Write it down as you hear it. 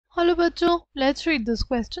Hello bachcho, let's read this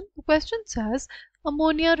question. The question says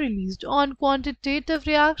ammonia released on quantitative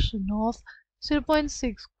reaction of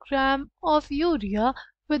 0.6 gram of urea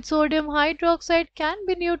with sodium hydroxide can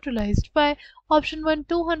be neutralized by option 1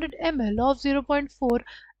 200 ml of 0.4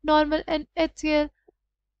 normal NHCl.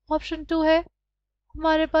 Option 2 है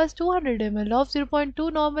हमारे पास 200 ml of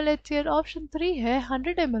 0.2 normal HCl. Option 3 है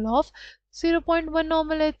 100 ml of 0.1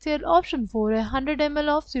 normal HCl. Option 4 है 100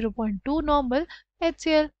 ml of 0.2 normal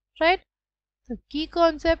HCl. Right? The key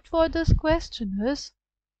concept for this question is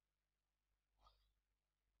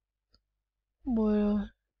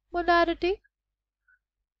molarity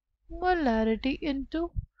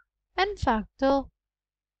into n factor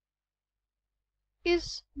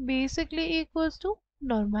is basically equals to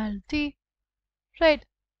normality. Right?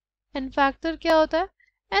 n factor क्या होता है?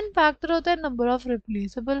 n factor होता है number of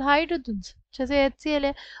replaceable hydrogens. जैसे HCl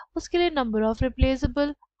है उसके लिए number of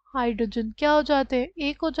replaceable hydrogen क्या हो जाते हैं?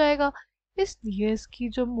 एक हो जाएगा. इसलिए इसकी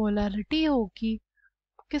जो मोलारिटी होगी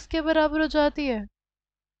किसके बराबर हो जाती है?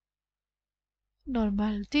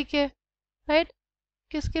 नॉर्मलिटी के. राइट?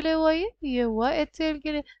 किसके लिए हुआ ये हुआ HCl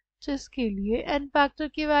के लिए, जिसके लिए n फैक्टर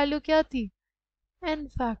की वैल्यू क्या थी? n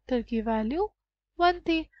फैक्टर की वैल्यू 1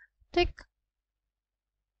 थी. ठीक.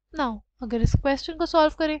 नाउ अगर इस क्वेश्चन को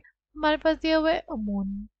सॉल्व करें, हमारे पास दिया हुआ है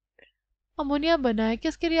अमोनिया बना है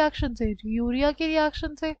किसके रिएक्शन से? यूरिया के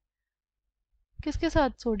रिएक्शन से. किसके साथ?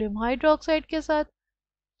 सोडियम हाइड्रोक्साइड के साथ.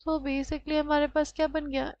 तो बेसिकली हमारे पास क्या बन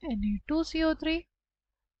गया? Na2CO3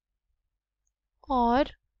 और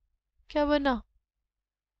क्या बना?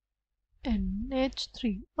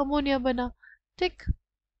 NH3 अमोनिया बना. ठीक.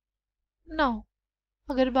 नाउ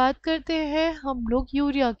अगर बात करते हैं हम लोग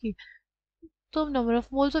यूरिया की, तो number of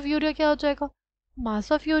moles of urea क्या हो जाएगा?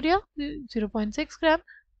 Mass of urea 0.6 gram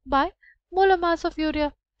by molar mass of urea.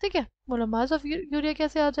 ठीक है. मोलर मास ऑफ यूरिया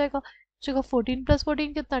कैसे आ जाएगा? जगह 14 प्लस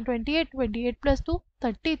 14 कितना? 28. 28 प्लस 2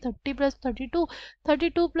 30. 30 प्लस 32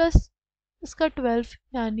 32 प्लस इसका 12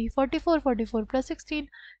 यानी 44. 44 प्लस 16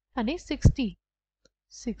 यानी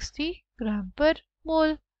 60 ग्राम पर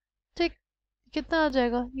मोल. ठीक. कितना आ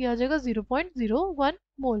जाएगा? ये आ जाएगा 0.01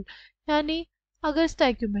 मोल. यानी अगर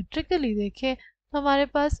स्टैइक्योमेट्रिकली देखें तो हमारे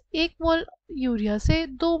पास 1 मोल यूरिया से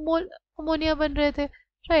 2 मोल अमोनिया बन रहे थे.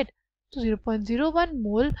 राइट? तो 0.01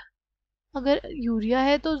 मोल अगर यूरिया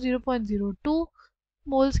है तो 0.02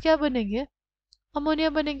 मोल्स क्या बनेंगे? अमोनिया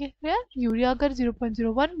बनेंगे. यार यूरिया अगर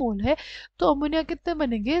 0.01 मोल है तो अमोनिया कितने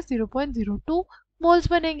बनेंगे? 0.02 मोल्स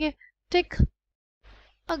बनेंगे. ठीक.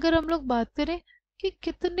 अगर हम लोग बात करें कि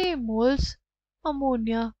कितने मोल्स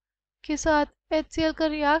अमोनिया के साथ HCl का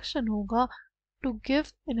रिएक्शन होगा टू गिव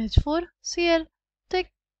NH4Cl. ठीक.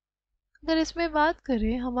 अगर इसमें बात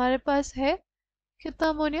करें हमारे पास है कितना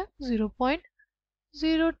अमोनिया?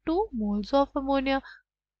 0.02 moles of ammonia.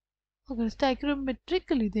 अगर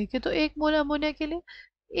स्टैइक्योमेट्रिकली देखें तो 1 मोल अमोनिया के लिए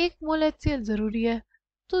 1 मोल HCl ज़रूरी है.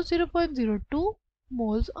 तो 0.02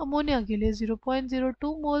 मोल्स अमोनिया के लिए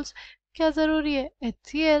 0.02 मोल्स क्या ज़रूरी है?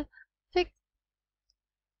 HCl. ठीक.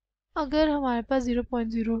 अगर हमारे पास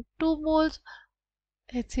 0.02 मोल्स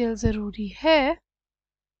HCl ज़रूरी है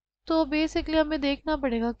तो बेसिकली हमें देखना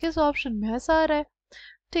पड़ेगा किस ऑप्शन में ऐसा आ रहा है.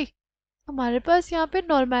 ठीक. हमारे पास यहाँ पे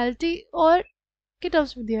नॉर्मेलिटी और के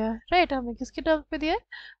टर्म्स में दिया है. राइट? हमें किसके टर्म्स में दिया है?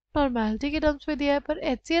 नॉर्मेलिटी के टर्म्स में दिया है. पर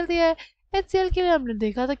HCl दिया है. HCl के लिए हमने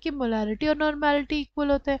देखा था कि मोलारिटी और नॉर्मेलिटी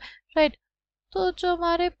इक्वल होते हैं. राइट? तो जो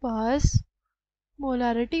हमारे पास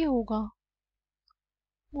मोलारिटी होगा,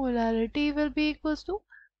 molarity will be equals to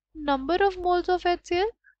number of moles of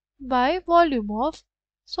HCl by volume of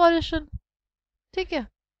solution. ठीक है.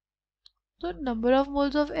 तो number of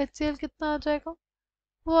moles of HCl कितना आ जाएगा?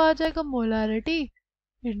 वो आ जाएगा molarity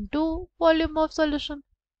into volume of solution.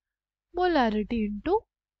 Molarity into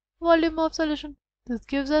volume of solution. This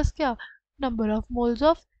gives us क्या? Number of moles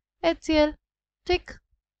of HCl. ठीक.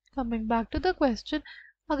 Coming back to the question,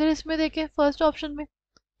 अगर इसमें देखें फर्स्ट ऑप्शन में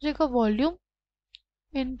देखो वॉल्यूम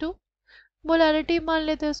इंटू मोलारिटी मान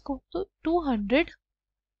लेते हैं इसको, तो 200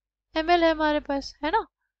 ml है हमारे पास, है ना?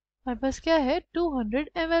 हमारे पास क्या है? 200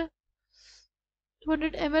 ml.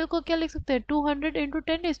 200 ml को क्या लिख सकते हैं? 200 इंटू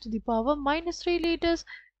 10⁻³ लीटर्स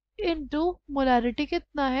इंटू मोलारिटी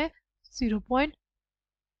कितना है?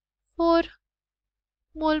 0.4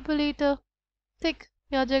 मोल पर लीटर. ठीक.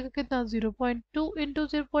 आ जाएगा कितना? 0.2 into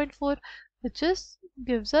 0.4 which is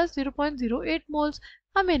gives us 0.08 moles.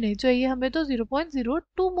 हमें नहीं चाहिए, हमें तो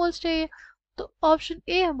 0.02 मोल्स चाहिए. तो ऑप्शन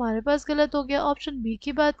ए हमारे पास गलत हो गया. ऑप्शन बी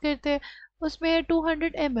की बात करते हैं. उसमें है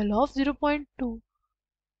 200 ml of 0.2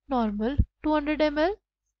 normal, 200 ml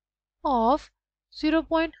of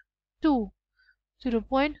 0.2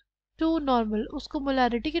 0.2 normal. उसको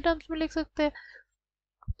मोलारिटी के टर्म्स में लिख सकते हैं.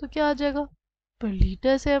 तो क्या आ जाएगा? पर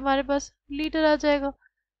लीटर से हमारे पास लीटर आ जाएगा,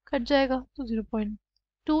 कट जाएगा तो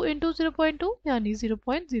 0.2 इंटू 0.2 यानी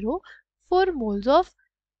 0.04 मोल्स ऑफ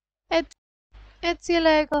HCl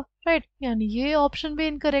आएगा, राइट। यानी ये ऑप्शन भी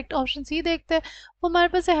इनकरेक्ट। ऑप्शन सी देखते हैं, वो हमारे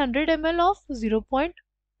पास है 100 ml ऑफ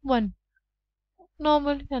 0.1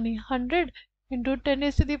 नॉर्मल, यानी 100 इंटू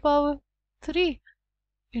 10⁻³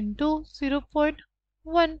 इंटू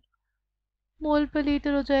 0.1 मोल पर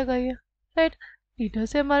लीटर हो जाएगा ये, राइट। लीटर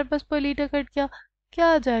से हमारे पास पर लीटर कट गया, क्या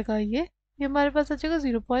आ जाएगा ये हमारे पास आ जाएगा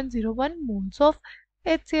 0.01 मोल्स ऑफ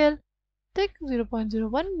HCl। ठीक,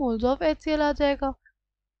 0.01 मोल्स ऑफ HCl आ जाएगा,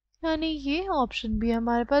 यानी ये ऑप्शन भी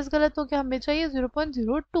हमारे पास गलत हो गया। हमें चाहिए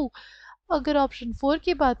 0.02। अगर ऑप्शन 4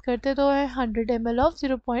 की बात करते तो है 100 ml of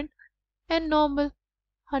 0.n normal,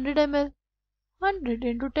 100 ml, 100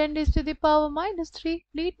 into 10⁻³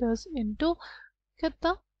 litres into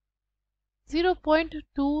कितना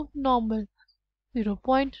 0.2 नॉर्मल,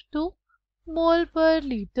 0.2 मोल पर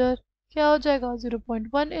लीटर, क्या हो जाएगा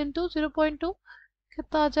 0.1 इंटू 0.2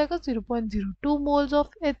 कितना आ जाएगा 0.02 मोल्स ऑफ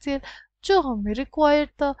HCl, जो हमें रिक्वायर्ड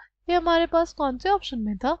था। ये हमारे पास कौन से ऑप्शन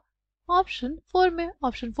में था? ऑप्शन 4 में।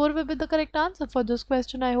 Option 4 will be the correct answer for this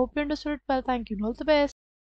question. I hope you understood it well. Thank you and all the best.